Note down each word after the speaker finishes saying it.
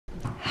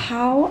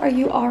how are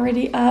you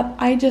already up?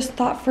 I just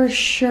thought for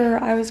sure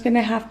I was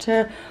gonna have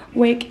to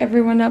wake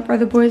everyone up. Are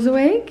the boys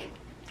awake?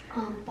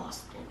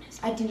 Boston is.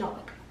 I do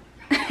not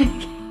wake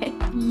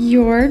up.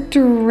 Your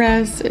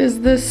dress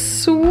is the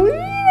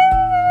sweetest.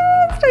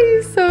 Are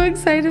you so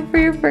excited for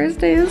your first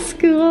day of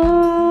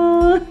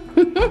school?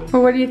 Or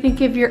what do you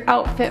think of your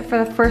outfit for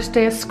the first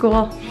day of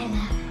school?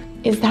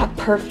 Is that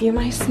perfume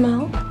I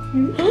smell?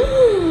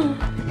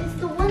 It's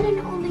the one and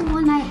only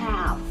one I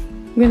have.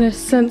 I'm gonna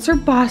censor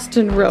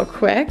Boston real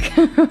quick.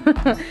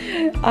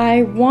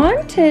 I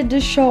wanted to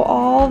show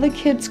all the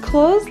kids'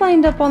 clothes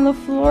lined up on the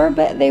floor,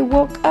 but they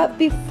woke up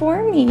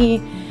before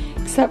me.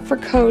 Except for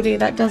Cody,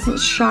 that doesn't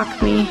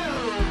shock me.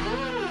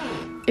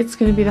 It's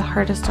gonna be the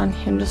hardest on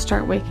him to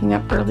start waking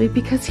up early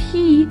because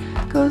he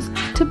goes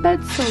to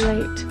bed so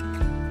late.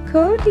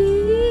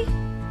 Cody,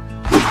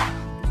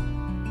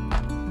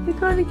 we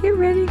gotta get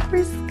ready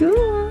for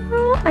school.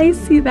 I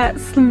see that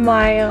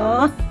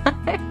smile.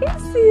 I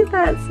see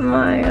that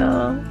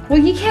smile. Well,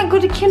 you can't go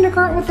to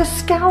kindergarten with a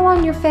scowl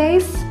on your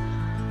face.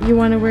 You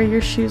wanna wear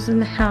your shoes in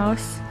the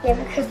house? Yeah,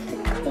 because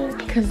they're clean.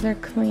 Because they're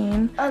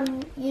clean.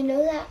 You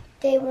know that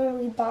day when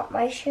we bought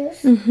my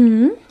shoes?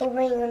 Mm-hmm. We're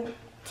bringing them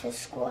to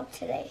school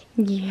today.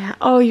 Yeah.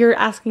 Oh, you're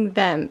asking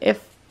them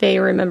if they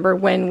remember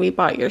when we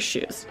bought your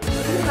shoes. You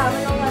have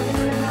an 11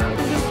 and a half.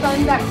 We're just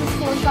going back to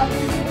school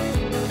shopping.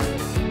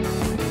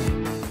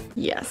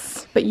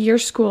 Yes, but your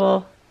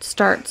school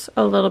starts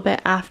a little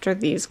bit after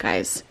these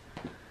guys.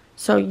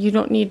 So you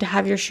don't need to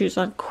have your shoes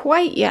on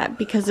quite yet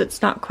because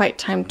it's not quite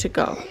time to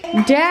go.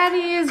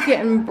 Daddy is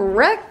getting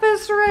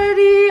breakfast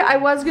ready. I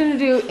was gonna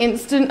do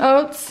instant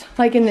oats,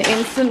 like in the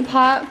Instant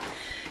Pot.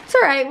 It's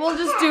all right, we'll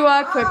just do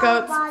quick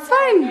oats. It's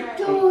fine.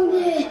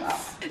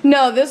 Donuts.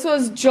 No, this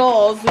was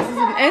Joel's. This is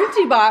an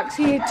empty box.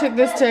 He took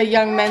this to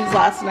Young Men's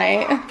last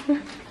night.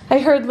 I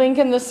heard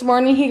Lincoln this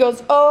morning, he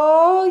goes,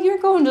 "Oh, you're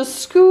going to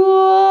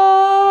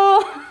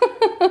school."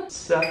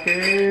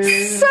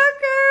 Suckers.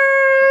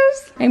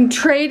 Suckers! I'm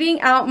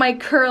trading out my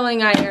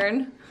curling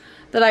iron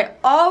that I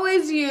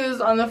always use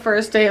on the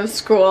first day of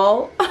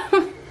school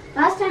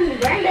Last time you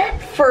burned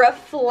it. for a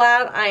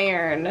flat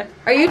iron.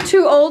 Are you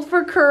too old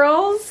for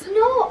curls?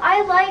 No,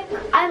 I like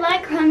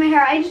curling my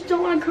hair. I just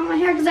don't want to curl my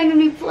hair because I'm going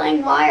to be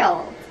playing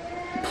wild.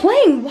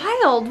 Playing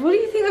wild? What do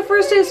you think the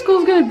first day of school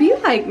is going to be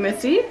like,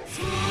 Missy?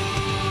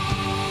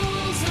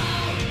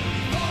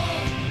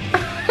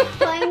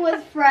 Playing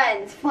with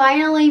friends.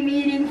 Finally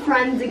meeting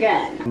friends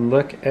again.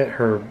 Look at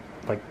her,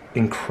 like,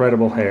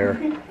 incredible hair.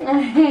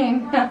 I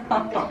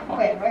know.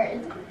 Wait, where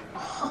is it?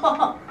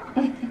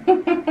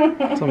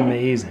 It's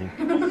amazing.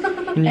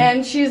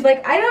 And she's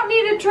like, I don't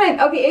need a trim.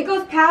 Okay, it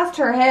goes past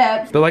her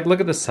hips. But like, look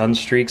at the sun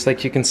streaks.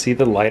 Like, you can see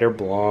the lighter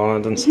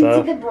blonde and You can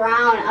stuff. see the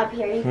brown up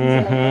here. You can see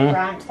like the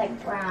brown. It's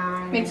like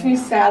brown. Makes me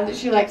sad that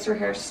she likes her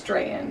hair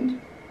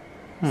straightened.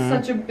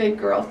 Such a big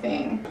girl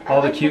thing. All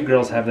the cute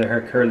girls have their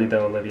hair curly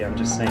though, Olivia. I'm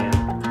just saying.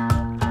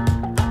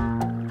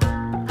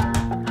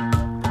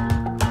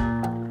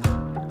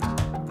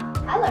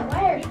 I like my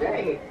hair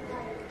straight.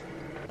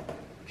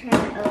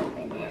 Trying to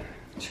open it.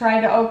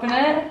 Try to open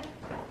it.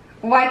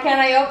 Why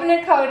can't I open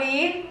it,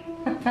 Cody?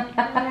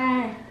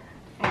 I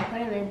put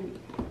them in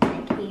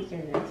the case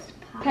in this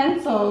pot.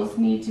 Pencils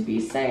need to be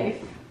safe.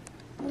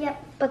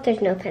 Yep, but there's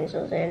no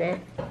pencils in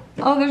it.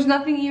 Oh, there's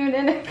nothing even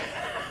in it.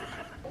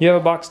 You have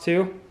a box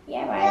too?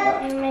 Yeah, but I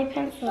don't have my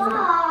pencils.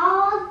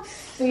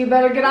 So you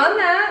better get on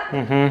that.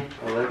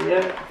 Mm-hmm.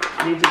 Olivia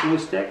needs a glue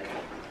stick.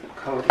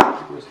 Cody needs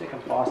a glue stick.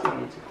 And Boston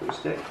needs a glue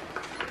stick.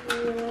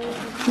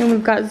 And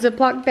we've got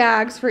Ziploc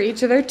bags for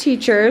each of their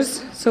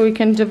teachers, so we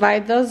can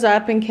divide those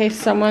up in case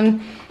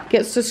someone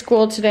gets to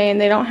school today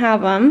and they don't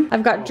have them.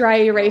 I've got dry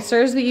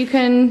erasers that you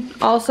can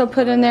also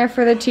put in there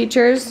for the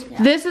teachers.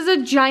 Yeah. This is a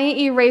giant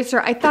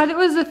eraser. I thought it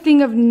was a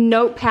thing of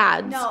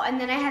notepads. No, and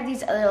then I have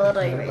these other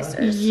little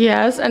erasers.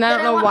 Yes, and I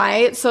don't know why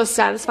it's so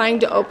satisfying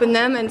to open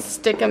them and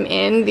stick them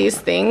in these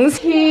things.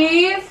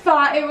 He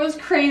thought it was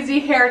crazy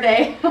hair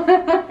day.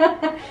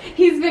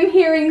 He's been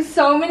hearing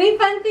so many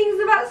fun things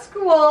about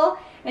school,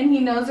 and he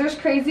knows there's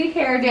crazy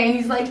hair day, and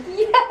he's like,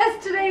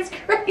 yes, today's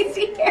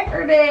crazy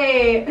hair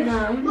day.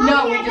 Mom.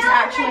 No, we just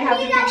actually have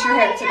to fix your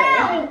hair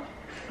today.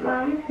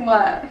 Mom.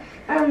 What?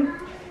 On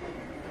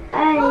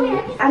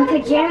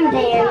pajama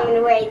day, I'm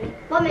gonna wear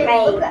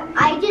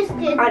I just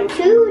did on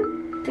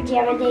 2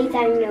 pajama days.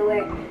 I'm gonna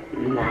wear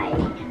my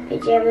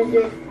pajamas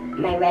with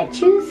my red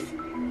shoes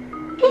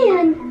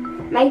and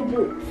my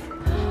boots.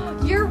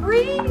 Your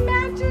ring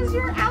matches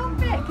your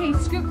outfit. Okay,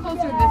 scoot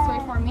closer this way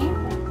for me.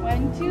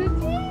 1, 2,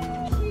 3.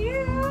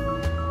 Cute.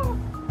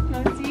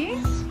 Want to see?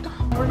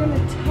 We're gonna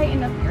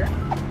tighten up your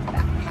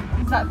back.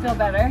 Does that feel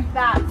better?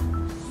 That's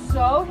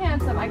so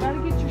handsome. I gotta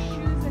get your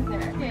shoes in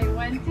there. Okay,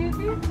 1, 2,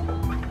 3.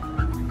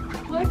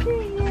 Look at you.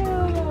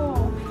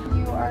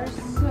 You are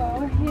so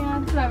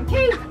handsome.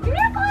 Okay, come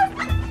here,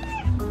 Boston.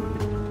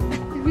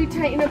 Did we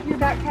tighten up your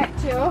backpack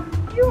too?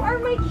 You are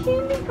my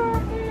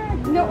kindergartner.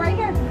 No, right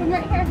here. Come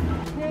right here.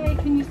 Okay,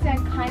 can you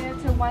stand kind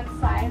of to one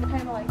side,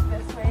 kind of like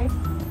this way?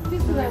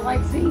 Just because I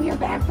like seeing your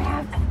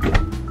backpack.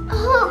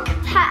 Hook,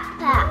 pat,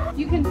 pat.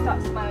 You can stop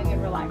smiling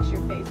and relax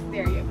your face.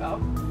 There you go.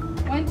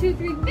 1, 2,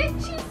 3, big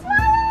cheese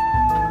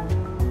smile.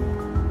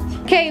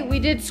 Okay, we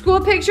did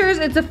school pictures.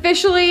 It's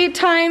officially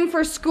time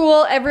for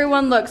school.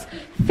 Everyone looks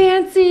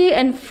fancy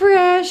and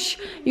fresh.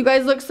 You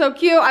guys look so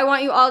cute. I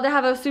want you all to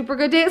have a super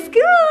good day at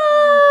school.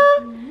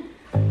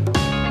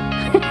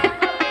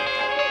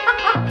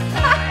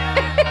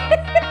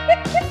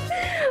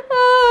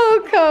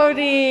 Oh,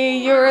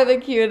 Cody, you're the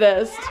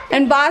cutest.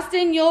 And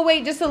Boston, you'll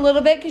wait just a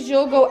little bit because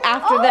you'll go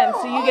after them.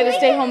 So you get to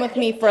stay home with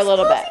me for a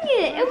little bit.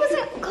 It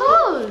wasn't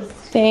closed.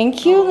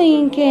 Thank you,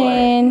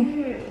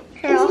 Lincoln.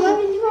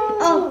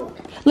 Oh.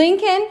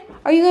 Lincoln,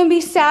 are you gonna be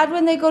sad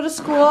when they go to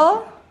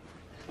school?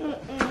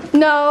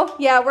 No?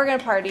 Yeah, we're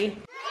gonna party.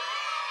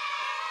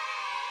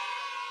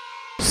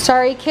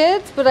 Sorry,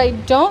 kids, but I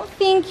don't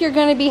think you're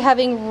gonna be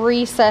having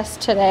recess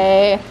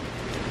today.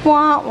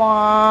 Wah,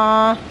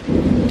 wah.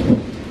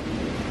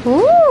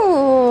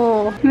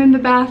 Ooh. I'm in the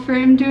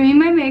bathroom doing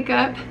my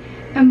makeup,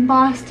 and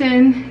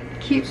Boston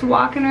keeps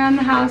walking around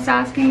the house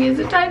asking, is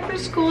it time for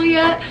school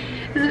yet?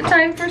 Is it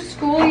time for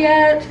school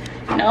yet?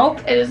 Nope,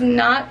 it is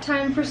not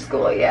time for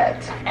school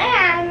yet.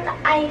 And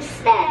I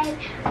said,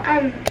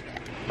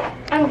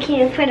 can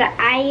you put an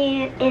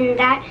I in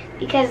that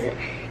because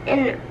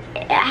it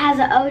has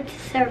an O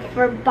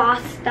for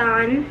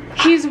Boston.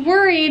 He's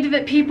worried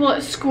that people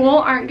at school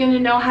aren't going to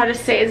know how to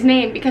say his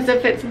name because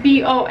if it's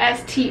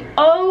B-O-S-T-O-N,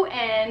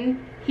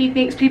 he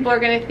thinks people are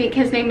going to think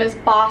his name is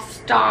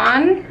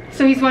Boston.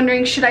 So he's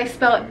wondering, should I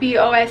spell it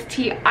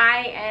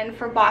B-O-S-T-I-N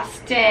for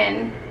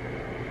Boston?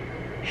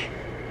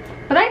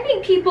 But I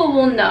think people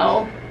will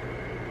know.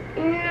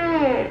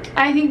 No.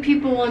 I think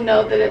people will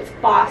know that it's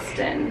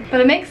Boston.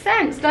 But it makes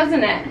sense,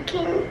 doesn't it?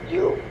 Can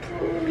you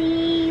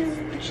please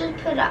just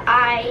put an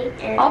I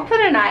in? I'll put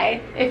an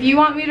I. If you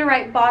want me to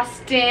write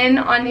Boston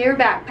on your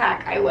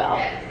backpack, I will.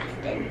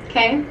 Boston.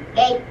 Okay?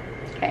 Yay.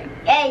 Okay.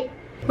 Yay.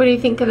 What do you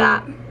think of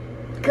that?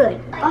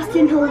 Good.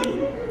 Boston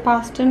Hoellein.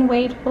 Boston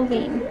Wade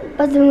Hoellein.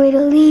 Boston Wade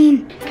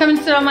Hoellein. Come and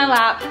sit on my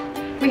lap.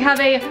 We have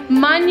a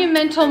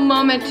monumental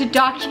moment to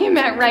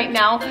document right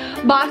now.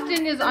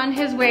 Boston is on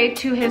his way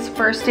to his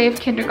first day of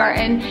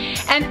kindergarten.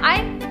 And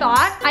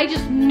I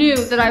just knew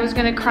that I was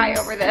gonna cry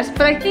over this,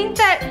 but I think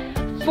that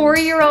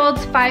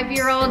 4-year-olds,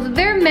 5-year-olds,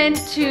 they're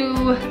meant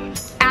to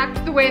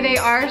act the way they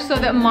are so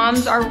that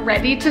moms are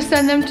ready to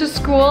send them to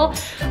school.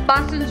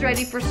 Boston's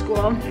ready for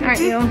school, aren't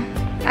you?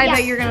 I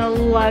bet you're gonna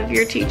love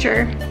your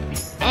teacher.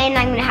 And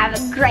I'm gonna have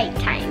a great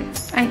time.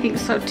 I think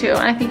so too.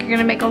 I think you're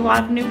gonna make a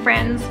lot of new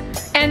friends.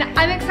 And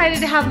I'm excited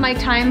to have my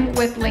time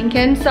with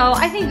Lincoln, so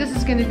I think this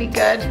is gonna be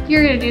good.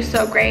 You're gonna do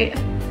so great.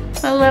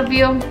 I love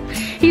you.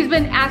 He's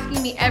been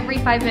asking me every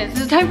 5 minutes,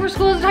 is it time for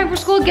school? Is it time for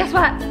school? Guess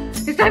what?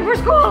 It's time for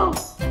school!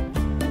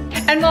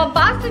 And while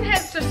Boston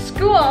heads to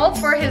school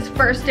for his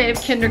first day of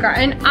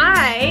kindergarten,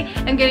 I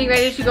am getting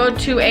ready to go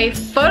to a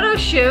photo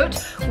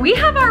shoot. We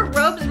have our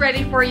robes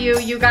ready for you,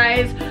 you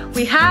guys.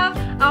 We have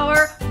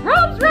our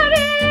robes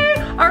ready!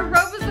 Our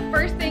robe was the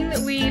first thing that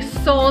we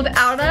sold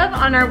out of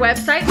on our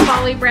website,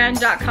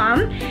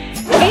 follybrand.com.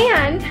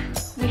 And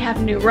we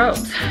have new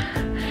robes.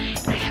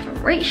 I have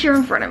them right here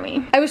in front of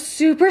me. I was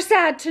super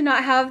sad to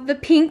not have the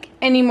pink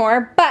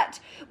anymore, but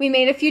we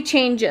made a few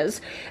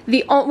changes.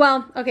 We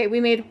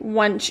made we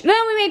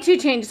made 2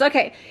 changes.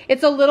 Okay,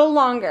 it's a little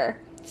longer.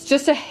 It's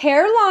just a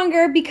hair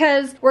longer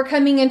because we're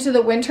coming into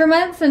the winter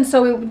months, and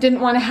so we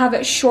didn't want to have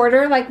it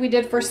shorter like we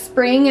did for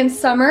spring and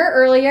summer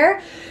earlier.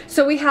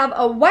 So we have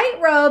a white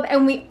robe,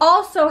 and we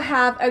also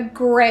have a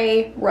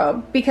gray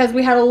robe because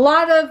we had a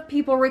lot of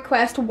people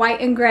request white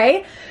and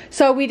gray.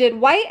 So we did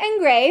white and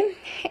gray,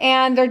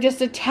 and they're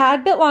just a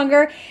tad bit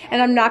longer,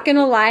 and I'm not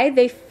gonna lie,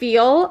 they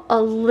feel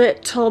a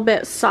little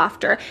bit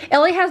softer.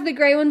 Ellie has the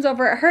gray ones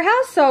over at her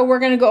house, so we're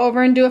gonna go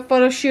over and do a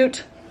photo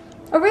shoot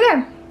over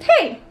there.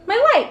 Hey, my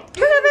light,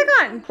 turn that back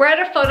on. We're at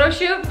a photo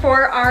shoot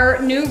for our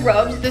new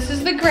robes. This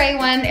is the gray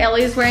one,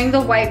 Ellie's wearing the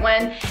white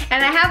one,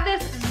 and I have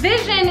this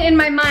vision in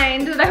my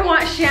mind that I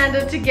want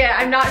Shanda to get.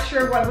 I'm not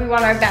sure what we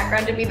want our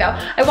background to be though.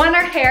 I want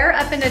our hair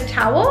up in a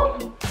towel.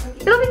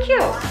 It'll be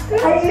cute. I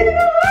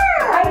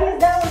use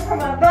that one for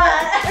my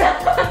butt.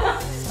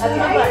 That's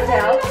my butt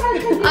towel.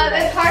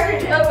 It's harder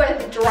to go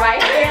with dry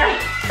hair.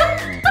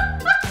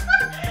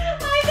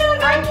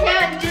 I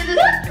can't do this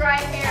with dry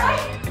hair.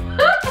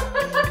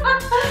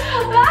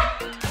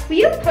 Will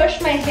you push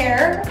my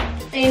hair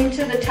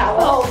into the towel?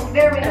 Oh,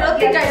 there we go. I don't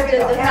think I did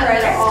this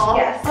right at all.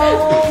 Yes.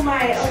 Oh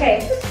my,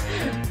 okay.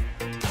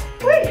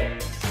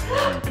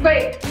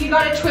 Wait, you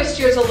gotta twist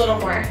yours a little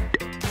more.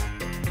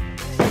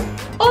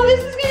 Oh,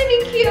 this is gonna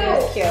be cute.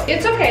 That's cute.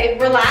 It's okay,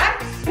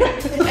 relax.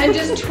 And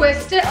just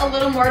twist it a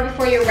little more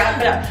before you wrap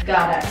it up.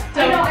 Got it.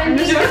 So, I'm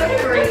just gonna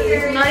freeze.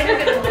 It's not even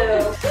gonna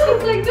move.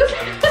 It's like this.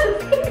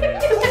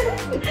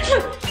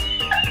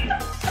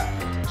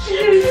 She's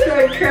gonna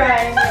start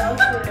crying real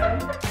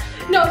soon.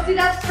 No, see,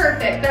 that's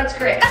perfect. That's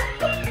great.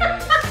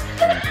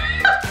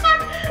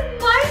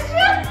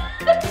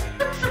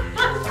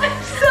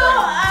 So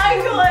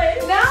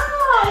ugly. No.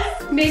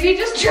 Maybe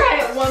just try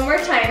it one more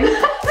time.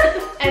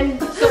 And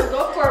so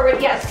go forward.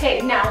 Yes, Okay,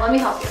 now let me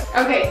help you.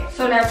 Okay,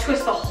 so now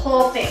twist the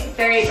whole thing.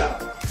 There you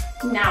go.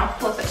 Now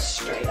flip it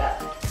straight up.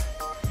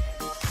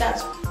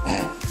 That's...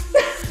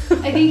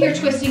 I think you're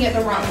twisting it the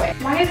wrong way.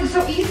 Why is it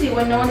so easy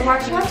when no one's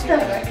watching us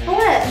together?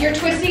 What? You're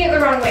twisting it the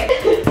wrong way.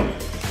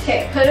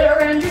 Okay, put it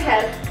around your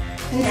head.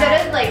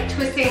 Instead of like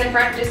twisting the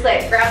front, just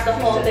like grab the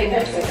whole thing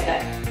and twist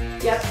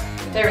it. Yep,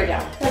 there we go.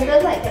 It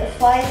looks like it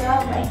flies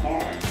off my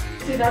hair.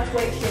 See, that's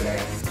way cuter.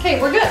 Okay,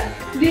 we're good.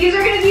 These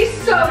are gonna be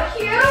so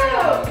cute.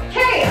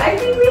 Okay, I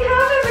think we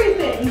have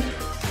everything.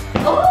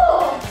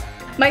 Oh!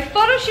 My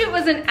photo shoot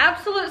was an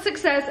absolute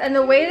success, and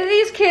the way that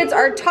these kids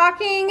are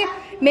talking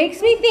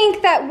makes me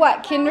think that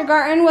what,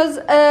 kindergarten was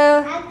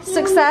a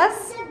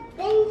success?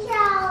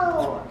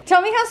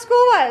 Tell me how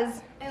school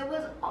was. It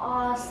was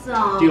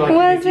awesome. Do you like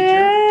Was your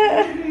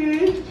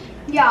it?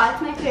 Yeah,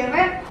 it's my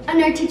favorite.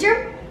 And our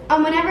teacher,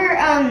 whenever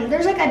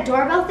there's like a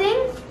doorbell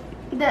thing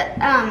that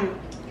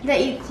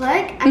that you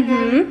click, and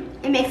then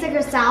it makes like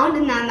a sound,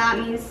 and then that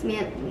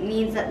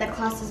means that the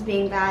class is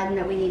being bad and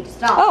that we need to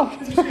stop. Oh.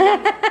 Did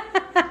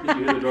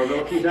you hear the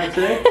doorbell a few times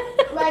today?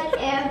 Like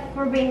if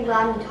we're being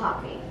loud and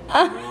talking.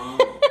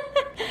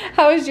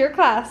 How was your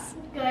class?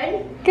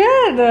 Good.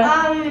 Good.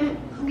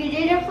 We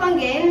did a fun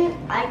game.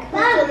 I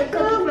cooked the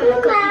cookie from the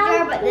cookie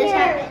jar, but this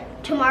time,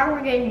 tomorrow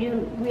we're gonna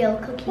do real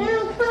cookies.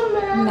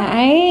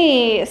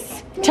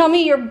 Nice. Tell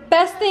me your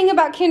best thing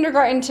about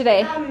kindergarten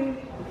today.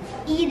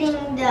 Eating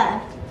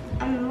the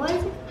what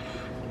is it?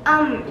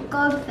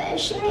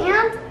 Goldfish,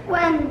 and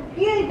when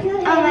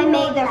I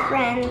made their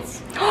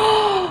friends.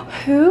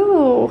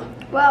 Who?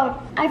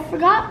 Well, I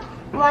forgot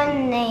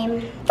one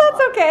name. That's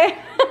okay.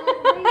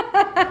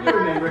 You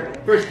remember,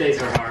 first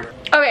days are hard.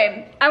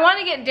 Okay, I want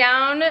to get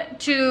down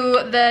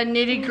to the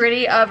nitty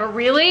gritty of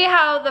really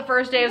how the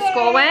first day of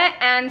school went,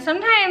 and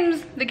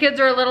sometimes the kids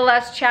are a little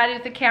less chatty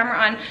with the camera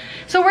on.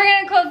 So we're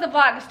gonna close the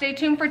vlog. Stay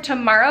tuned for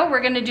tomorrow.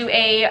 We're gonna do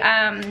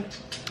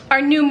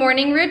our new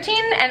morning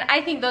routine, and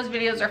I think those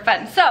videos are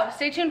fun. So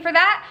stay tuned for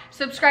that.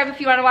 Subscribe if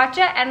you want to watch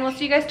it, and we'll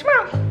see you guys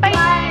tomorrow. Bye.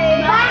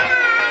 Bye.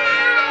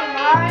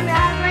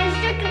 Bye.